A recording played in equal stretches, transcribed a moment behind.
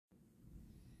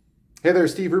Hey there,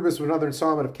 Steve Rubis with another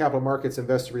installment of Capital Markets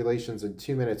Investor Relations in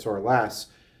 2 minutes or less.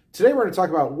 Today we're going to talk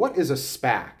about what is a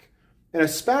SPAC. And a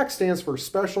SPAC stands for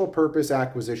Special Purpose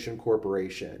Acquisition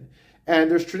Corporation. And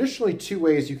there's traditionally two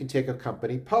ways you can take a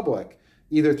company public,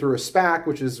 either through a SPAC,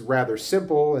 which is rather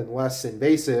simple and less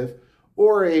invasive,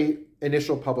 or a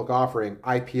initial public offering,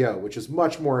 IPO, which is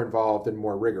much more involved and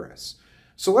more rigorous.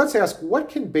 So let's ask, what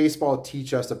can baseball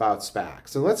teach us about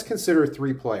SPACs? And let's consider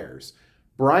three players: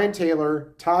 Brien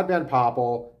Taylor, Todd Van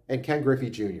Poppel, and Griffey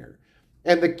Jr.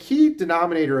 And the key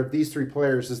denominator of these three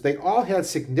players is they all had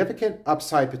significant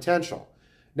upside potential.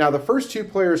 Now, the first two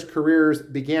players' careers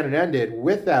began and ended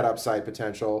with that upside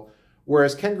potential,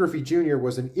 whereas Griffey Jr.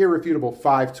 was an irrefutable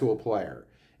five-tool player.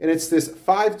 And it's this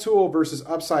five-tool versus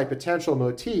upside potential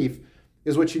motif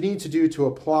is what you need to do to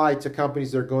apply to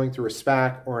companies that are going through a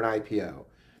SPAC or an IPO.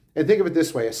 And think of it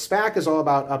this way: a SPAC is all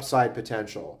about upside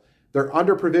potential. They're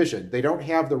under-provisioned. They don't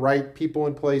have the right people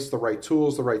in place, the right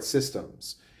tools, the right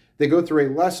systems. They go through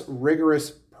a less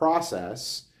rigorous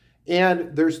process,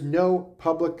 and there's no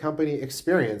public company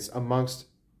experience amongst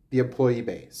the employee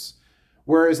base.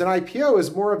 Whereas an IPO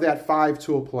is more of that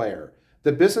five-tool player.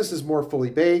 The business is more fully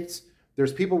baked.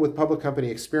 There's people with public company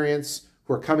experience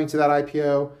who are coming to that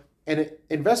IPO, and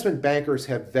investment bankers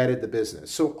have vetted the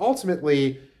business. So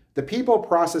ultimately, the people,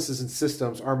 processes, and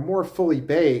systems are more fully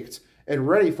baked and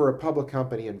ready for a public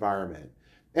company environment.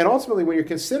 And ultimately, when you're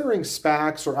considering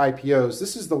SPACs or IPOs,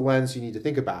 this is the lens you need to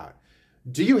think about.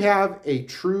 Do you have a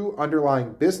true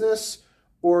underlying business,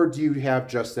 or do you have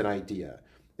just an idea?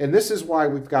 And this is why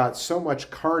we've got so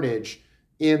much carnage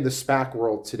in the SPAC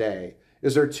world today,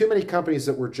 is there are too many companies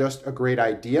that were just a great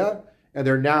idea, and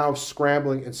they're now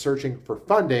scrambling and searching for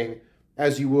funding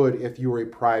as you would if you were a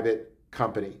private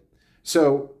company.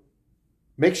 So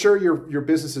make sure your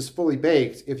business is fully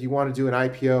baked if you want to do an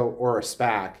IPO or a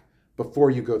SPAC before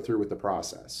you go through with the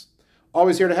process.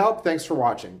 Always here to help. Thanks for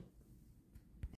watching.